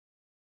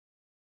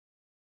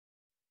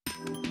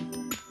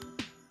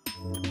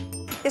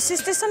Jeg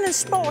synes, det er sådan en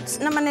sport,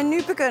 når man er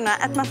nybegynder,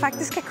 at man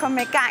faktisk kan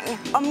komme i gang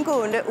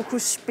omgående og kunne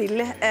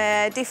spille.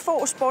 Det er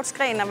få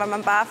sportsgrene, hvor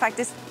man bare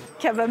faktisk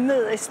kan være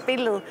med i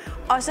spillet,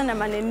 også når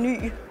man er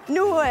ny.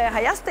 Nu har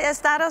jeg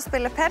startet at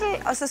spille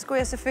paddel, og så skulle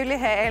jeg selvfølgelig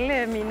have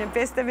alle mine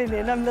bedste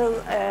veninder med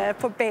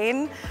på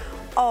banen.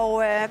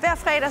 Og hver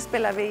fredag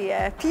spiller vi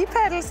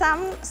pigepaddel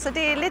sammen, så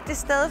det er lidt i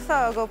stedet for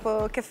at gå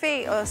på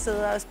café og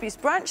sidde og spise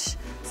brunch,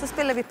 så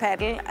spiller vi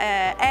paddel.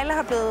 Alle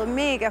har blevet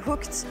mega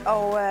hooked,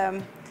 og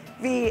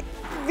vi er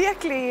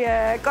virkelig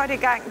godt i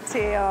gang til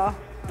at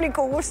blive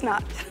gode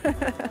snart.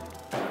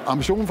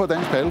 Ambitionen for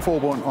Dansk Padel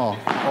Forbund og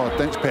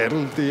Dansk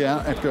Padel, det er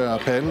at gøre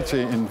paddel til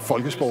en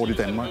folkesport i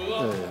Danmark.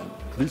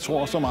 Vi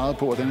tror så meget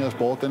på, at den her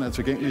sport den er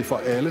tilgængelig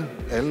for alle.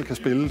 Alle kan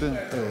spille det.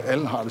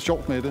 Alle har det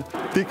sjovt med det.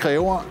 Det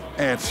kræver,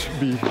 at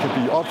vi kan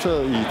blive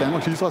optaget i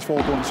Danmarks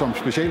Idrætsforbund som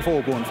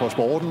specialforbund for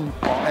sporten,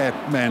 og at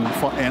man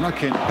får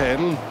anerkendt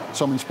paddel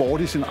som en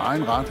sport i sin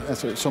egen ret,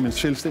 altså som en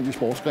selvstændig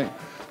sportsgren.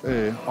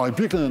 Og i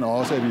virkeligheden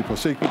også, at vi på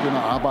sigt begynder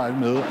at arbejde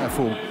med at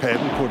få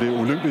paddel på det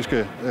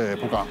olympiske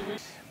program.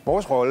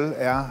 Vores rolle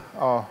er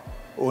at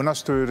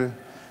understøtte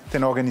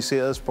den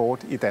organiserede sport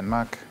i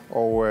Danmark.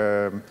 Og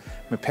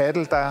med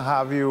paddel, der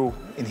har vi jo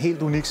en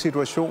helt unik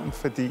situation,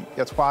 fordi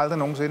jeg tror aldrig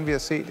nogensinde, vi har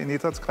set en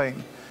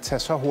idrætsgren tage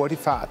så hurtig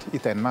fart i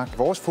Danmark.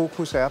 Vores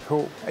fokus er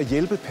på at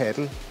hjælpe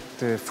paddel,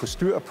 at få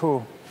styr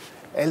på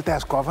alle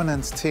deres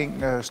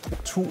governance-ting,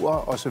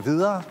 strukturer osv.,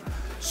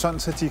 sådan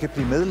så de kan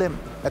blive medlem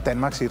af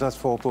Danmarks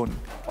Idrætsforbund.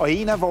 Og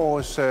en af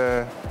vores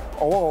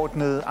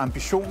overordnede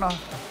ambitioner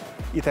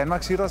i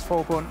Danmarks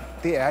Idrætsforbund,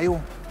 det er jo,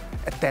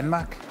 at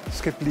Danmark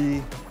skal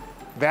blive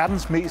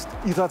verdens mest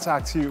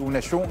idrætsaktive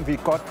nation. Vi er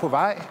godt på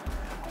vej,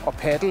 og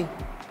paddel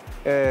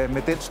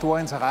med den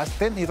store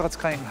interesse, den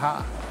idrætsgren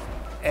har,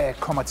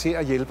 kommer til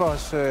at hjælpe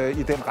os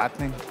i den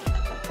retning.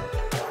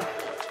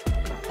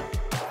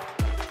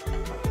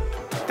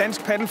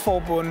 Dansk Padel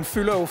Forbund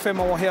fylder jo 5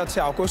 år her til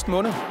august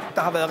måned.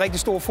 Der har været rigtig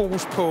stor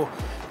fokus på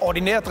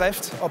ordinær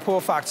drift og på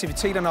at få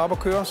aktiviteterne op at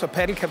køre, så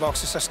paddel kan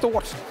vokse sig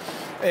stort.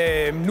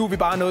 Nu er vi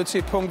bare nået til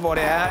et punkt, hvor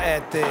det er,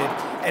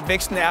 at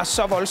væksten er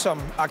så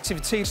voldsom,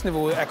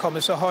 aktivitetsniveauet er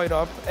kommet så højt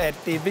op, at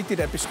det er vigtigt,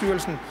 at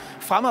bestyrelsen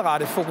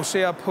fremadrettet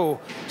fokuserer på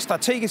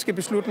strategiske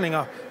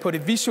beslutninger, på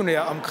det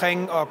visionære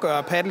omkring at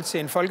gøre paddel til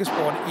en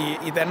folkesport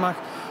i Danmark.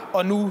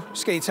 Og nu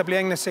skal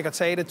etableringen af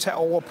sekretariatet tage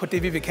over på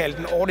det, vi vil kalde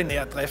den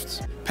ordinære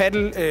drift.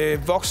 Paddel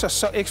vokser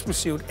så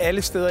eksplosivt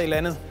alle steder i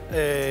landet.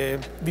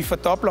 Vi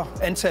fordobler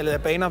antallet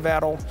af baner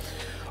hvert år.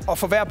 Og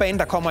for hver bane,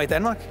 der kommer i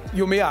Danmark,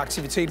 jo mere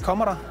aktivitet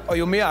kommer der, og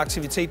jo mere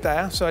aktivitet der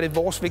er, så er det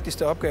vores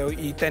vigtigste opgave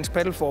i Dansk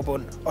Padel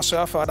Forbund at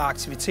sørge for, at der er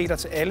aktiviteter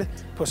til alle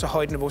på så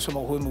højt niveau som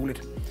overhovedet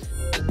muligt.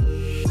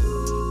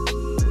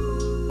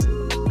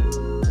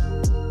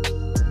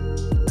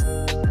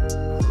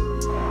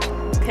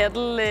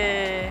 Paddel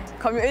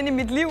kom jo ind i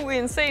mit liv i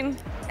en sen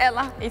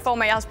alder, i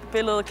form af, at jeg har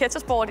spillet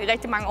catchersport i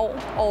rigtig mange år.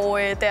 Og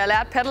da jeg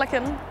lærte paddel at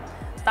kende,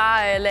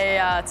 der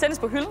lagde jeg tennis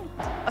på hylden,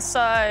 og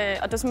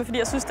det var simpelthen fordi,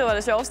 jeg synes, det var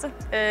det sjoveste,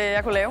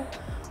 jeg kunne lave.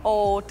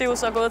 Og det er jo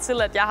så gået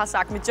til, at jeg har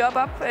sagt mit job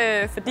op,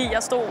 fordi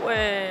jeg stod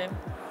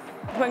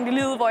på en i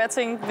livet, hvor jeg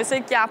tænkte, hvis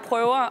ikke jeg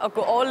prøver at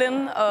gå all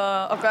in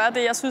og gøre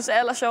det, jeg synes er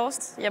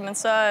allersjovest, jamen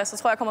så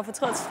tror jeg, kommer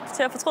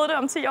til at fortryde det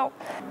om 10 år.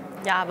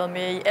 Jeg har været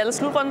med i alle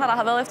slutrunder, der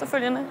har været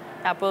efterfølgende.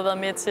 Jeg har både været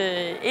med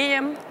til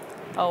EM,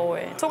 og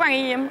 2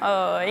 gange EM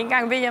og 1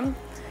 gang VM,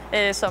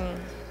 som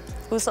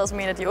udtaget som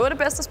en af de 8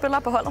 bedste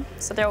spillere på holdet.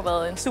 Så det har jo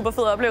været en super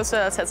fed oplevelse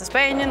at tage til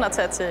Spanien og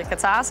tage til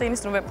Katar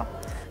senest i november.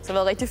 Så det har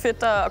været rigtig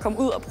fedt at komme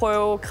ud og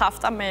prøve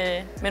kræfter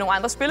med nogle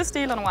andre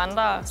spillestile og nogle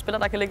andre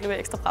spillere, der kan lægge lidt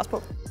ekstra pres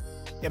på.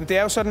 Jamen, det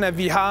er jo sådan, at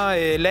vi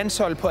har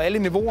landshold på alle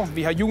niveauer.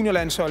 Vi har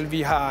juniorlandshold,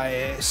 vi har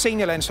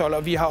seniorlandshold,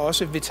 og vi har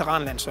også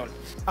veteranlandshold.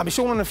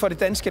 Ambitionerne for det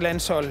danske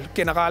landshold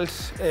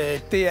generelt,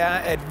 det er,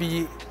 at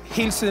vi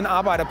hele tiden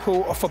arbejder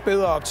på at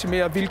forbedre og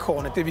optimere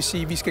vilkårene. Det vil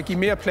sige, at vi skal give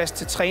mere plads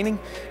til træning.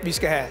 Vi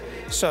skal have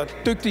så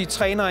dygtige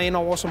trænere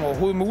indover som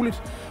overhovedet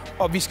muligt.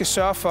 Og vi skal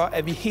sørge for,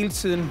 at vi hele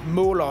tiden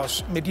måler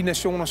os med de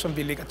nationer, som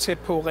vi ligger tæt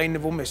på rent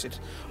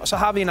niveaumæssigt. Og så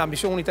har vi en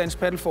ambition i Dansk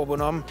Padel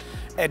Forbund om,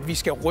 at vi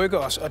skal rykke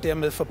os og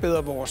dermed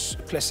forbedre vores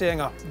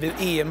placeringer ved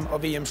EM-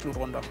 og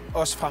VM-slutrunder,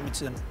 også frem i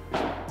tiden.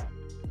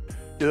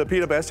 Jeg hedder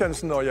Peter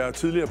Bastiansen, og jeg er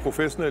tidligere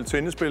professionel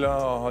tennisspiller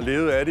og har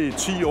levet af det i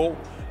 10 år.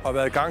 Har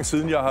været i gang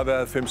siden jeg har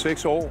været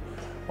 5-6 år.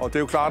 Og det er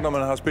jo klart, når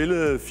man har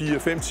spillet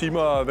 4-5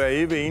 timer hver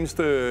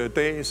eneste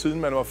dag,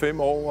 siden man var 5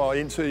 år, og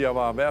indtil jeg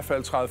var i hvert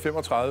fald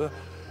 30-35,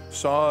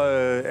 så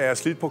er jeg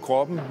slidt på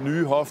kroppen,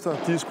 nye hofter,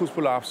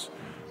 diskusprolaps,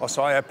 og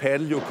så er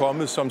paddel jo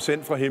kommet som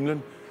sendt fra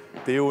himlen.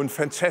 Det er jo en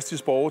fantastisk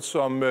sport,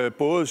 som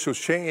både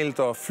socialt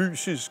og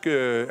fysisk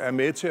er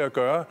med til at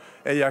gøre,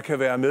 at jeg kan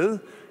være med.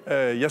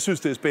 Jeg synes,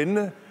 det er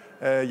spændende.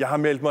 Jeg har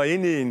meldt mig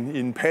ind i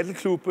en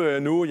paddelklub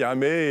nu. Jeg er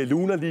med i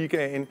Luna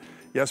Ligaen.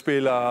 Jeg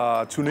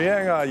spiller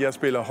turneringer, jeg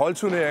spiller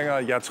holdturneringer,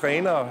 jeg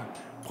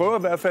prøver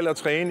i hvert fald at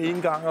træne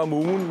 1 gang om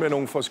ugen med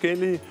nogle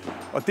forskellige.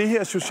 Og det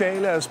her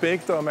sociale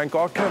aspekt, og man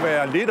godt kan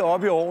være lidt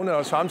oppe i årene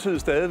og samtidig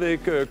stadigvæk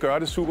gøre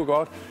det super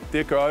godt,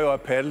 det gør jo,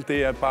 at paddel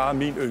det er bare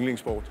min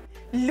yndlingssport.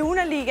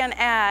 Lunaligaen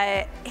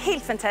er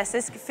helt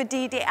fantastisk,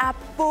 fordi det er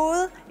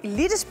både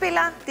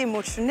elitespillere, det er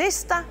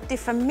motionister, det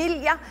er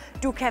familier,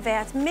 du kan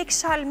være et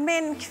mixhold,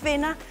 mænd,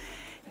 kvinder.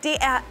 Det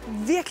er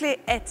virkelig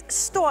et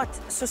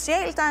stort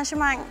socialt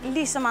arrangement,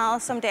 lige så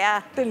meget som det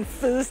er den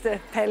fedeste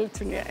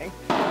padelturnering.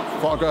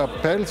 For at gøre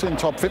padel til en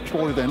top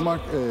 5-sport i Danmark,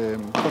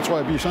 der tror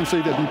jeg, at vi sådan set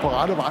at vi er på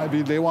rette vej.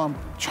 Vi laver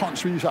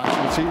tonsvis af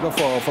aktiviteter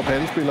for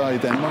padelspillere i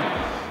Danmark.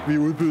 Vi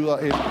udbyder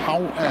et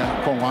hav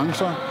af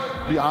konkurrencer.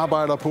 Vi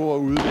arbejder på at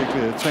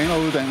udvikle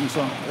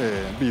træneruddannelser.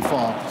 Vi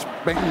får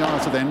spaniere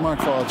til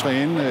Danmark for at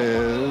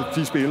træne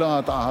de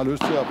spillere, der har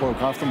lyst til at prøve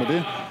kræfter med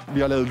det. Vi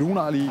har lavet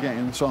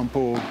Lunarligaen, som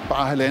på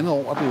bare 1,5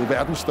 år er blevet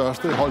verdens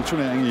største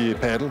holdturnering i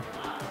padel.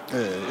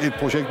 Et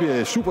projekt, vi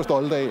er super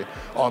stolte af,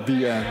 og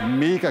vi er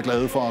mega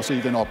glade for at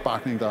se den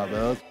opbakning, der har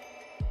været.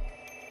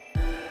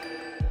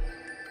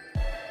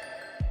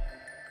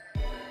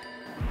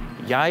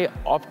 Jeg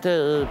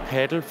opdagede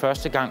padel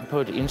første gang på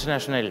et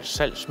internationalt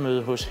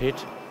salgsmøde hos HED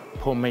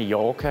på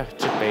Mallorca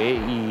tilbage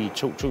i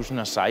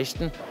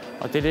 2016.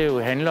 Og det jo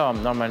handler om,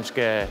 når man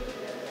skal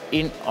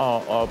ind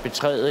og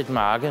betræde et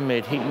marked med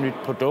et helt nyt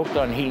produkt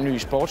og en helt ny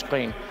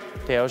sportsgren,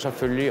 det er jo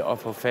selvfølgelig at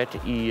få fat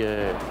i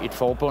et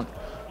forbund,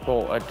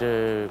 hvor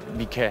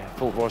vi kan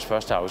få vores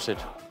første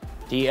afsæt.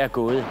 Det er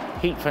gået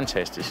helt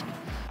fantastisk.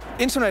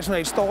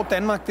 Internationalt står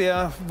Danmark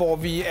der, hvor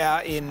vi er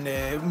en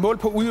mål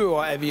på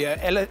udøver, at vi er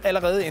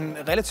allerede en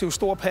relativt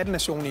stor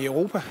padelnation i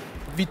Europa.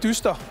 Vi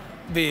dyster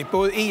ved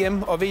både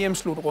EM- og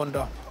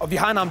VM-slutrunder, og vi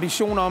har en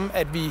ambition om,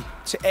 at vi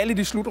til alle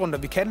de slutrunder,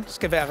 vi kan,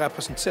 skal være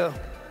repræsenteret.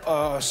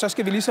 Og så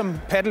skal vi ligesom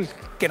padel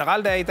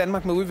generelt er i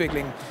Danmark med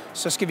udviklingen,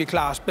 så skal vi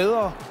klare os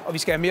bedre, og vi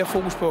skal have mere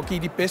fokus på at give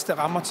de bedste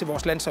rammer til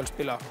vores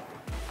landsholdsspillere.